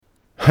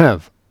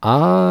have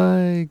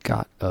I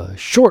got a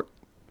short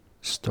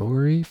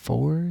story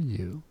for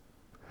you.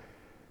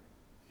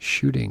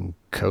 Shooting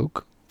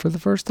coke for the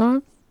first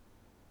time?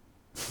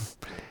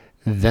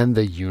 Then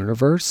the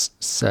universe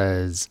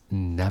says,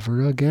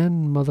 never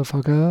again,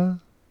 motherfucker.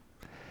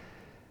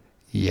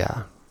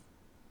 Yeah,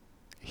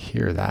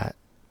 hear that.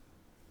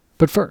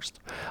 But first,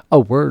 a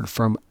word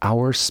from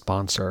our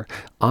sponsor,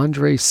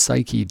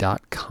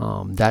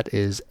 AndrePsyche.com. That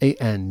is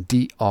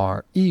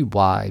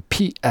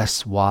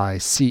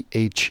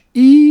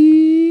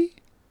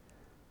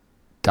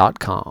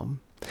AndrePsyche.com.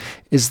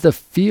 Is the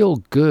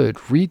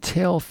feel-good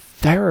retail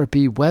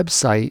therapy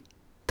website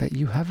that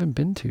you haven't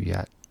been to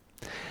yet.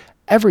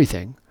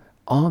 Everything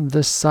on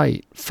the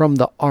site, from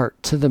the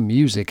art to the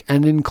music,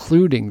 and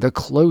including the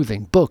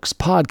clothing, books,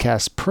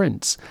 podcasts,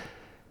 prints,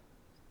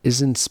 is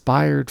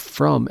inspired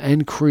from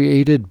and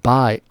created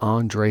by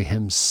Andre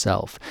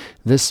himself.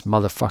 This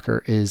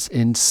motherfucker is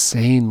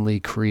insanely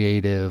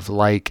creative,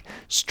 like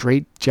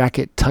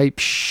straitjacket type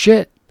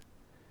shit.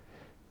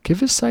 Give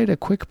his site a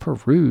quick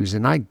peruse,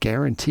 and I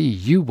guarantee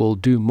you will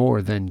do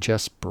more than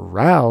just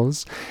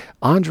browse.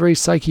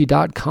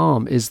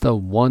 AndrePsyche.com is the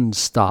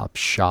one-stop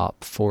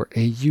shop for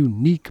a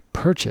unique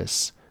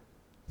purchase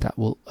that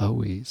will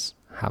always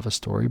have a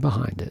story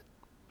behind it.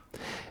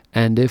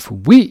 And if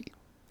we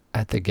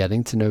at the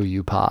Getting to Know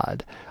You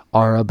pod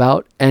are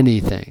about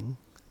anything,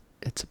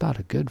 it's about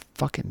a good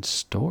fucking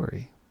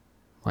story,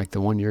 like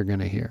the one you're going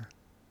to hear.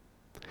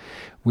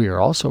 We are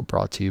also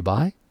brought to you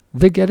by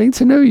the Getting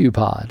to Know You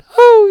pod.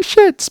 Oh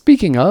shit,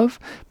 speaking of,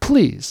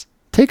 please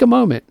take a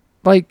moment.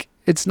 Like,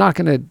 it's not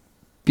going to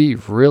be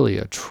really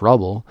a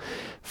trouble.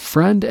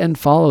 Friend and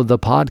follow the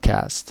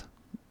podcast.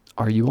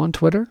 Are you on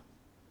Twitter,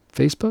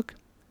 Facebook,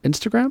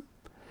 Instagram?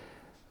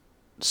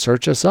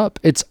 Search us up.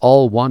 It's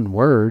all one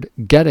word,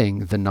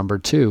 Getting the number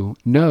 2,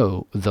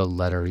 know the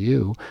letter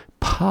U,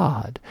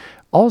 pod.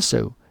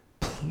 Also,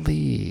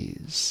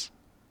 please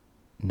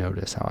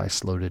notice how I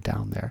slowed it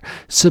down there.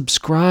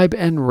 Subscribe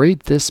and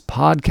rate this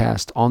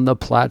podcast on the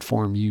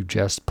platform you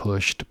just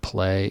pushed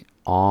play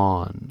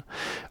on.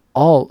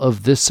 All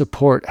of this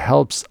support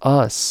helps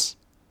us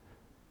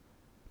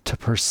to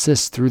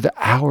persist through the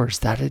hours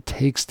that it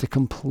takes to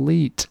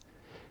complete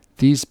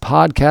these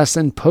podcasts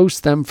and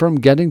post them from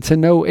getting to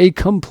know a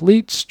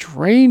complete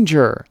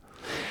stranger.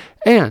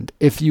 And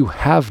if you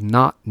have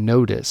not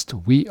noticed,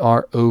 we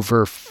are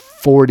over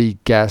 40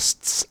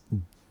 guests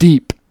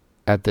deep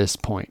at this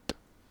point.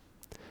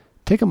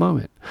 Take a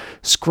moment,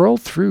 scroll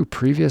through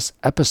previous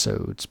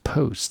episodes,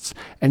 posts,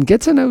 and get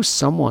to know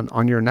someone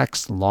on your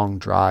next long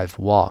drive,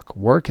 walk,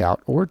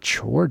 workout, or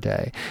chore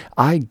day.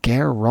 I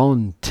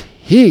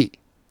guarantee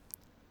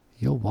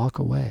you'll walk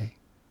away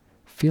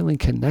feeling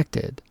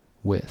connected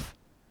with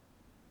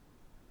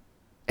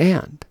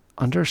and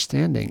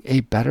understanding a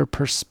better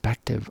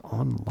perspective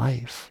on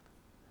life.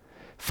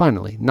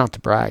 Finally, not to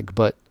brag,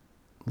 but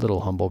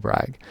little humble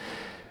brag.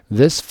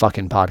 This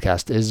fucking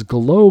podcast is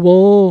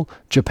global.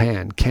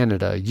 Japan,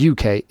 Canada,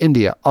 UK,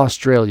 India,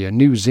 Australia,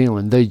 New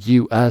Zealand, the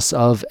US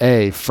of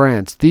A,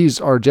 France. These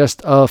are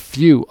just a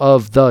few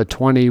of the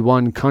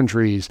 21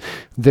 countries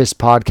this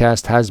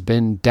podcast has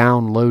been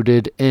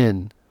downloaded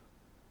in.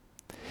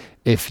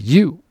 If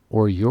you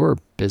or your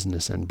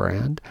business and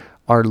brand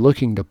are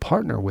looking to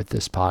partner with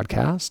this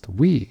podcast,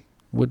 we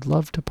would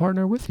love to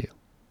partner with you.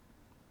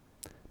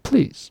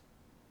 Please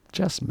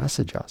just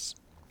message us.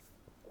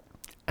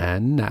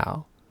 And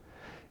now,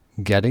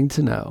 getting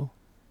to know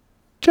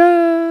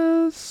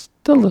just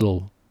a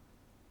little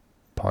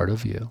part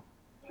of you.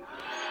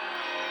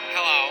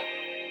 Hello.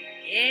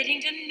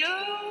 Getting to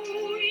know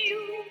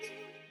you,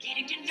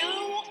 getting to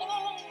know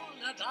all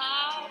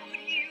about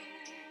you.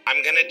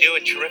 I'm going to do a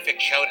terrific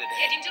show today.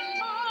 Getting to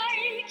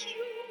like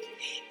you,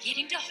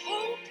 getting to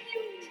hope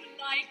you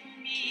like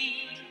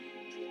me.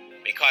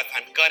 Because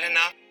I'm good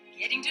enough.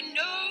 Getting to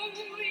know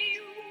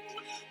you,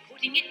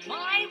 putting it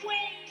my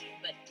way,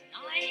 but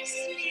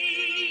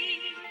nicely.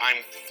 I'm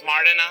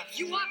smart enough.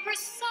 You are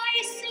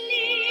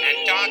precisely.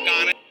 And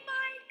doggone it.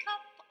 My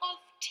cup of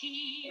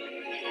tea.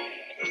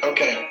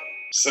 Okay,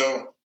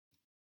 so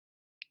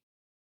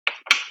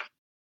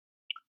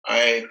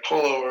I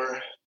pull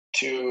over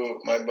to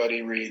my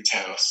buddy Reed's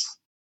house,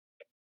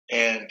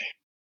 and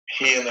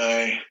he and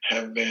I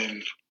have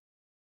been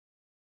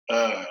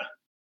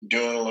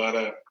doing a lot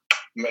of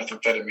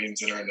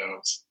methamphetamines in our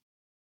nose.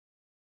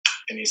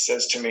 And he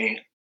says to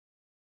me,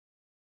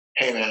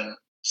 "Hey man,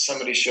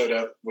 somebody showed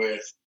up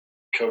with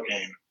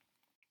cocaine,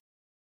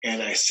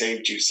 and I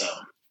saved you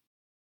some."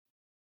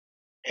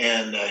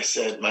 And I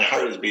said, my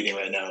heart is beating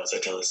right now as I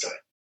tell this story.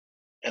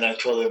 And I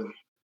told him,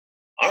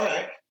 all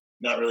right,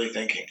 not really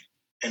thinking.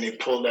 And he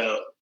pulled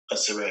out a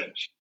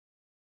syringe.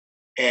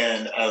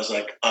 And I was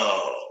like,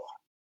 oh,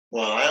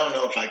 well, I don't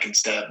know if I can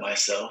stab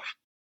myself.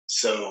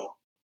 So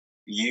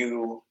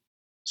you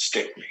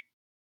stick me.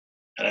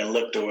 And I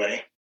looked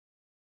away,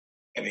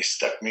 and he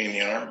stuck me in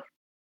the arm.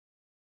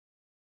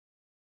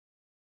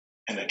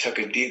 And I took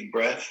a deep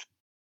breath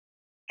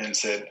and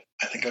said,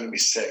 I think I'm going to be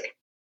sick.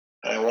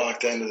 And I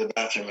walked into the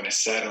bathroom and I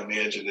sat on the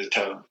edge of the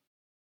tub.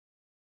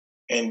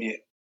 and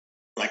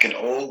like an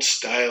old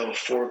style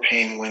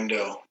 4-pane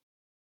window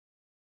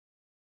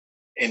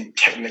in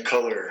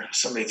Technicolor.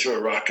 Somebody threw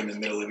a rock in the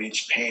middle of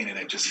each pane, and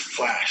it just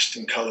flashed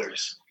in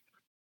colors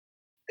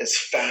as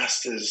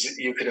fast as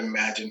you could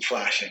imagine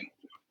flashing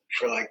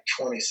for like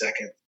 20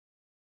 seconds.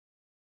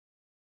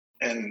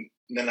 And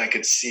then I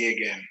could see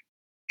again.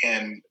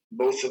 And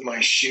both of my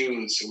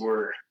shoes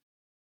were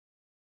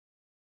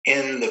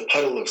in the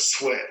puddle of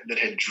sweat that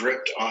had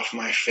dripped off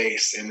my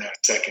face in that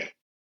second.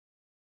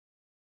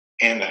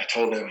 And I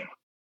told him,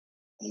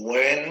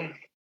 when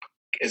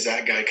is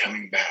that guy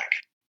coming back?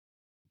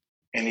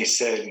 And he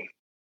said,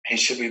 he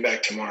should be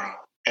back tomorrow.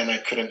 And I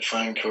couldn't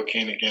find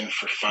cocaine again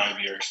for 5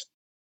 years.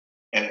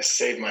 And it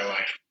saved my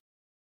life.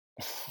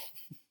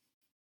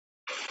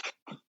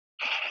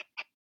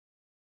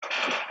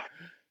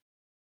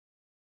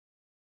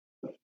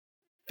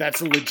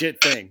 That's a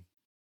legit thing.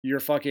 You're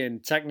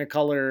fucking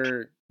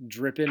Technicolor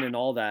dripping and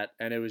all that,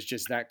 and it was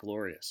just that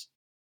glorious.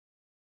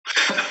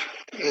 I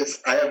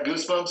have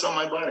goosebumps on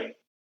my body.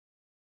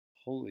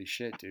 Holy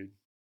shit, dude.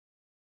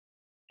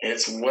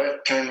 It's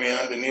what turned me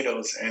on to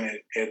needles, and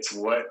it's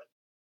what,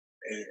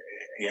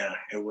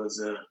 it was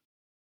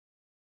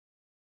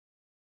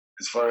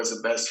as far as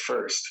the best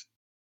first,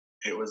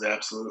 it was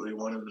absolutely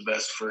one of the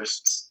best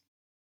firsts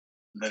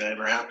that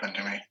ever happened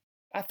to me.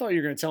 I thought you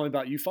were going to tell me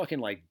about you fucking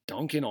like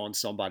dunking on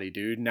somebody,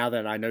 dude, now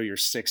that I know you're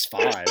 6'5".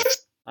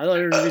 I thought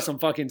you were going to be some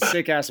fucking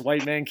sick-ass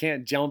white man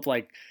can't jump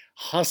like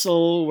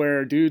hustle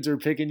where dudes are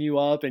picking you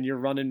up and you're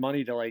running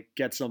money to like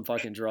get some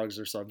fucking drugs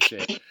or some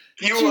shit.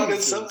 You Jesus.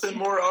 Wanted something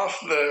more off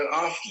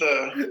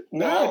the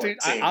no, dude.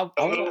 A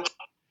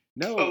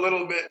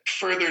little bit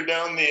further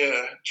down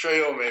the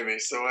trail, maybe.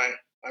 So I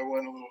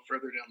went a little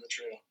further down the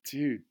trail.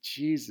 Dude,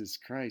 Jesus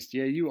Christ.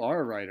 Yeah, you are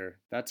a writer.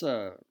 That's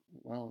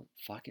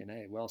fucking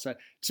A. Well said.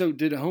 So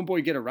did a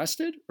homeboy get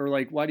arrested? Or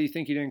like, why do you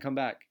think he didn't come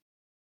back?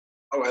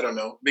 Oh, I don't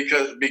know.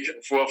 Because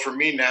well, for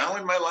me now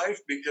in my life,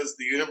 because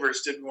the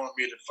universe didn't want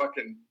me to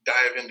fucking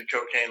dive into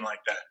cocaine like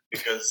that,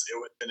 because it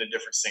would have been a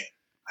different scene.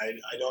 I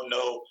don't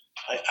know.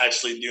 I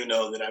actually do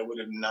know that I would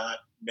have not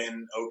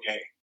been okay.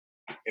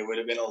 It would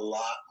have been a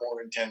lot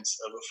more intense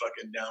of a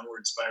fucking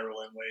downward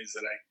spiral in ways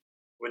that I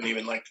wouldn't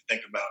even like to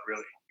think about,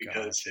 really,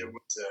 because it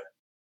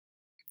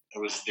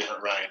was a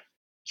different ride.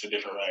 It's a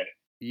different ride.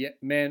 Yeah,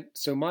 man.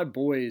 So my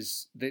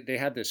boys, they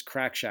had this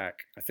crack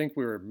shack. I think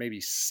we were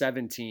maybe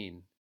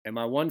 17. And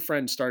my one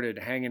friend started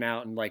hanging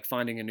out and like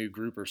finding a new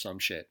group or some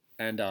shit.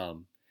 And I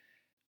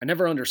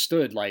never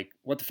understood, like,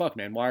 what the fuck,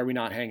 man? Why are we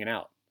not hanging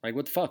out? Like,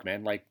 what the fuck,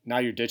 man? Like, now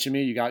you're ditching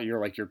me. You got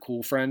your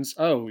cool friends.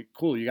 Oh,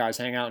 cool. You guys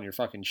hang out in your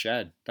fucking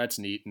shed. That's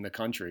neat in the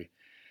country.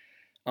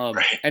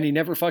 Right. And he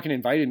never fucking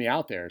invited me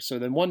out there. So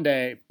then one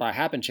day, by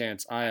happen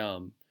chance, I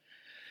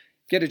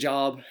get a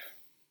job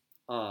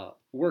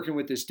working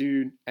with this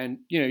dude,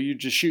 and you're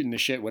just shooting the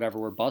shit, whatever.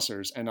 We're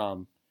bussers,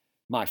 and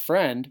my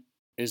friend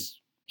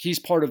he's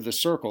part of the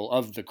circle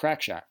of the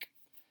crack shack.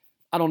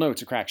 I don't know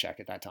it's a crack shack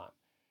at that time,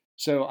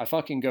 so I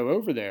fucking go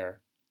over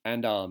there,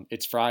 and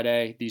it's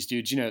Friday. These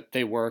dudes,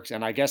 they work,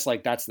 and I guess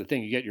like that's the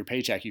thing. You get your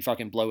paycheck, you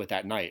fucking blow it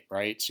that night,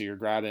 right? So you're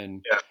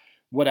grabbing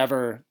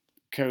whatever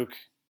coke.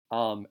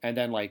 And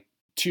then like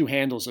 2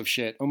 handles of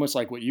shit, almost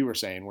like what you were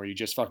saying, where you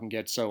just fucking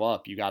get so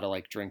up, you got to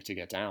like drink to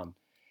get down.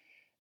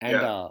 And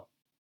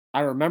I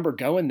remember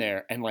going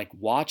there and like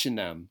watching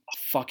them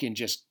fucking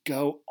just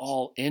go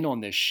all in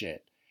on this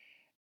shit.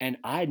 And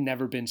I'd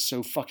never been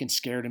so fucking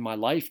scared in my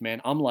life,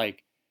 man. I'm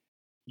like,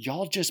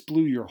 y'all just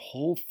blew your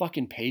whole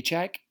fucking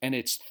paycheck and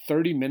it's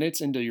 30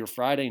 minutes into your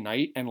Friday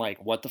night. And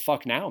like, what the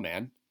fuck now,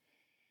 man?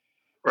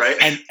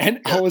 Right. And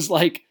I was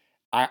like,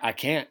 I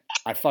can't,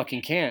 I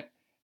fucking can't.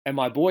 And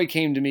my boy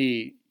came to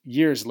me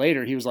years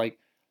later. He was like,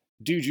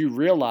 dude, you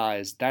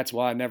realize that's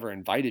why I never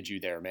invited you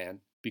there,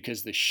 man,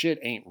 because the shit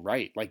ain't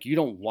right. Like, you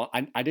don't want,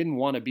 I didn't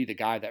want to be the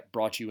guy that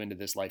brought you into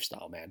this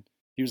lifestyle, man.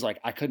 He was like,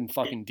 I couldn't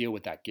fucking deal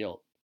with that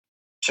guilt.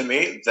 To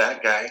me,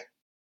 that guy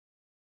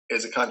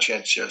is a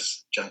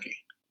conscientious junkie.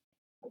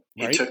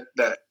 He Right? took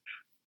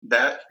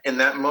that in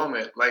that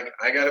moment. Like,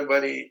 I got a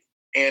buddy,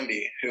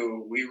 Andy,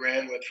 who we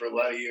ran with for a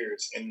lot of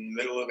years. In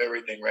the middle of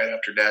everything, right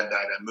after Dad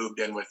died, I moved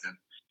in with him.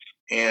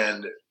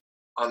 And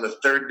on the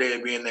 3rd day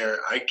of being there,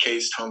 I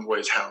cased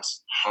Homeboy's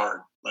house hard.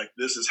 Like,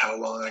 this is how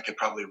long I could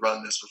probably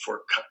run this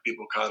before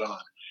people caught on.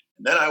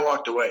 And then I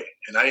walked away,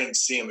 and I didn't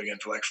see him again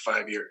for like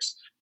 5 years.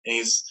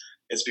 And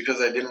it's because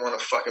I didn't want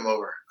to fuck him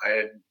over.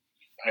 I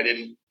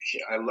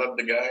loved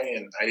the guy,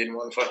 and I didn't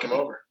want to fuck him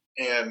over.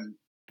 And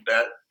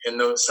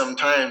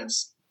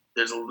sometimes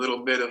there's a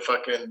little bit of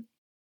fucking,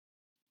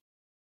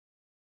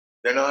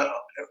 none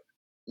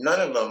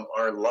of them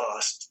are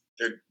lost.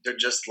 They're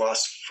just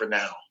lost for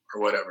now. Or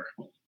whatever.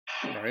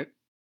 Right.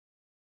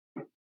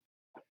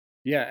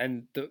 Yeah,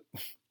 and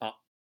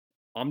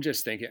I'm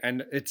just thinking,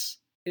 and it's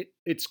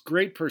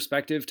great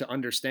perspective to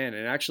understand,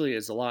 and actually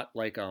is a lot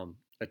like a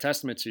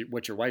testament to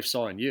what your wife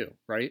saw in you,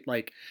 right?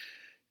 Like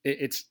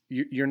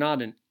you're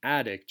not an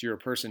addict, you're a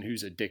person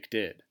who's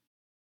addicted,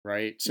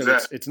 right? So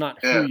exactly. it's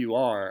not who you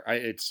are.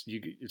 It's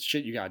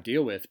shit you got to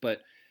deal with,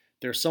 but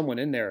there's someone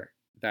in there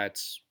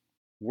that's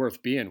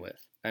worth being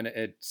with. And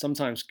it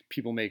sometimes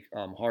people make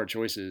hard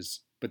choices,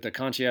 but the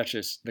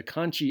conscientious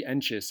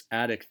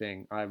addict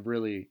thing,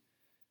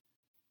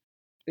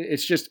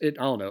 it's just, I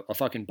don't know, a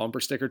fucking bumper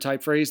sticker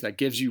type phrase that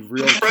gives you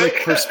real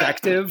quick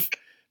perspective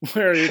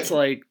where it's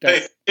like,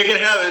 hey, you can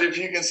have it if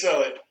you can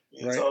sell it.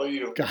 It's all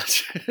you.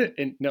 Gotcha.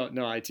 And no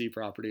IT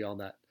property on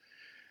that.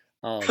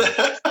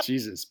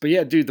 Jesus. But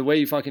yeah, dude, the way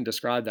you fucking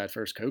described that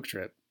first Coke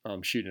trip,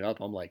 shooting it up,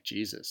 I'm like,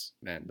 Jesus,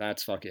 man,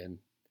 that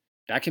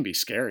can be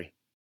scary.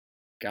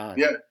 God.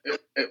 Yeah,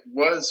 it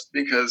was,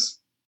 because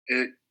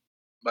it,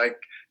 like,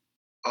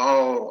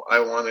 all I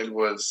wanted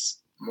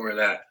was more of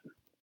that.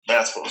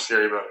 That's what was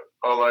scary about it.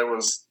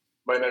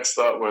 My next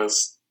thought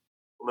was,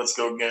 let's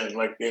go again,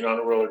 like being on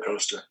a roller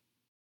coaster.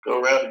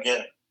 Go around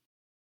again.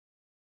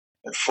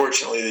 And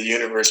fortunately, the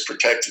universe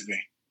protected me,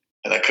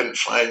 and I couldn't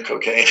find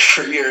cocaine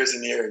for years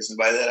and years. And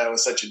by then, I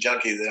was such a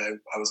junkie that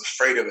I was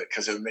afraid of it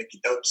because it would make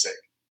you dope sick.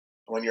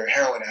 When you're a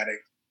heroin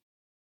addict,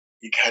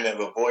 you kind of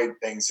avoid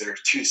things that are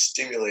too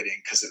stimulating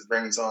because it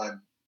brings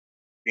on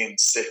being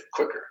sick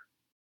quicker.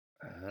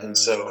 And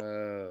so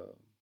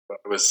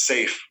it was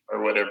safe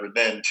or whatever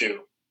then, too.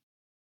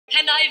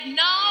 And I've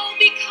now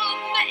become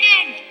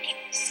an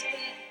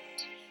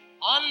expert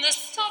on the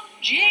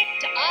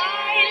subject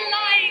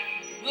I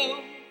like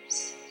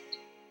most.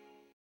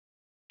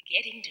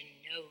 Getting to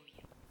know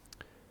you.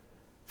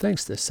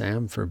 Thanks to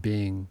Sam for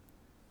being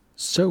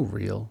so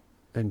real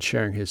and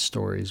sharing his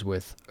stories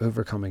with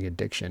overcoming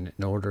addiction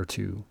in order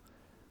to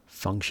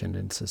function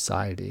in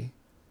society.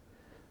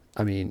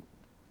 I mean,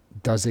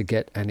 does it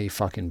get any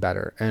fucking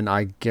better? And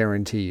I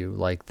guarantee you,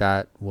 like,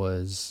 that's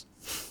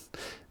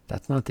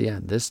not the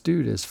end. This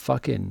dude is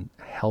fucking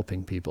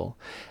helping people.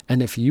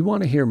 And if you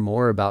want to hear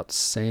more about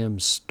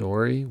Sam's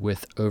story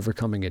with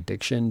overcoming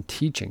addiction,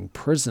 teaching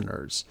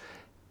prisoners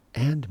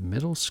and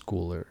middle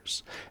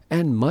schoolers,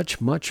 and much,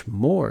 much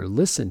more,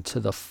 listen to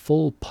the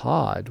full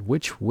pod,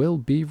 which will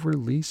be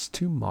released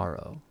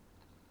tomorrow.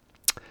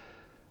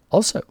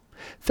 Also,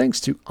 thanks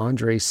to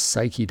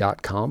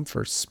AndrePsyche.com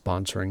for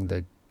sponsoring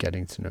the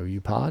Getting to Know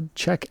You pod.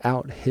 Check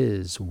out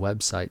his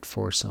website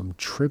for some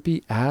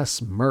trippy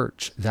ass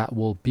merch that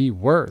will be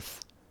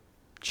worth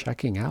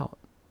checking out.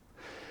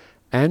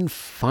 And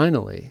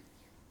finally,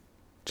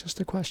 just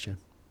a question.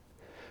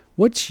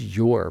 What's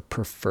your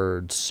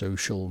preferred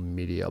social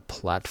media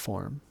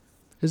platform?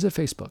 Is it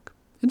Facebook,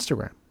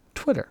 Instagram,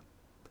 Twitter?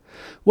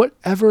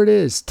 Whatever it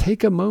is,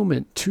 take a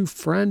moment to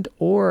friend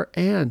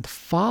and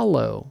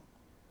follow,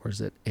 or is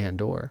it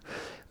or,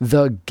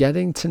 the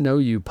Getting to Know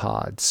You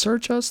pod.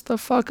 Search us the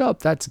fuck up.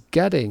 That's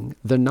Getting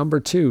the number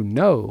 2,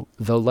 know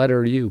the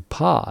letter U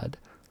pod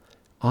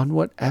on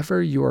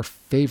whatever your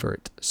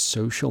favorite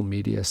social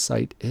media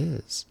site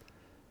is.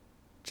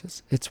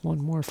 It's one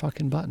more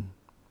fucking button.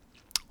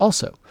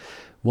 Also,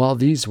 while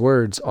these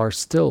words are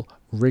still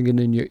ringing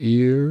in your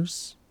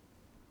ears,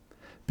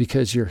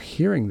 because you're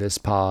hearing this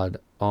pod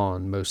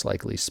on most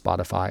likely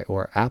Spotify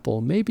or Apple,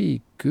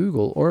 maybe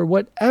Google or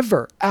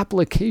whatever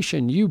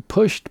application you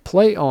pushed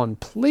play on,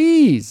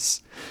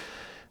 please,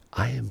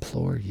 I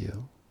implore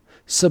you,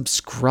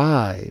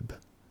 subscribe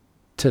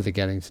to the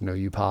Getting to Know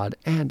You pod.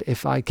 And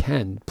if I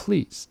can,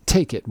 please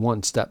take it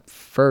one step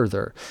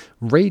further.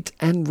 Rate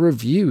and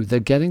review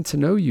the Getting to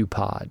Know You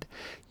pod.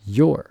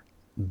 Your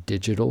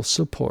digital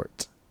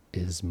support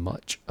is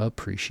much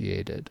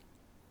appreciated.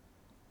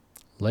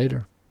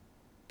 Later.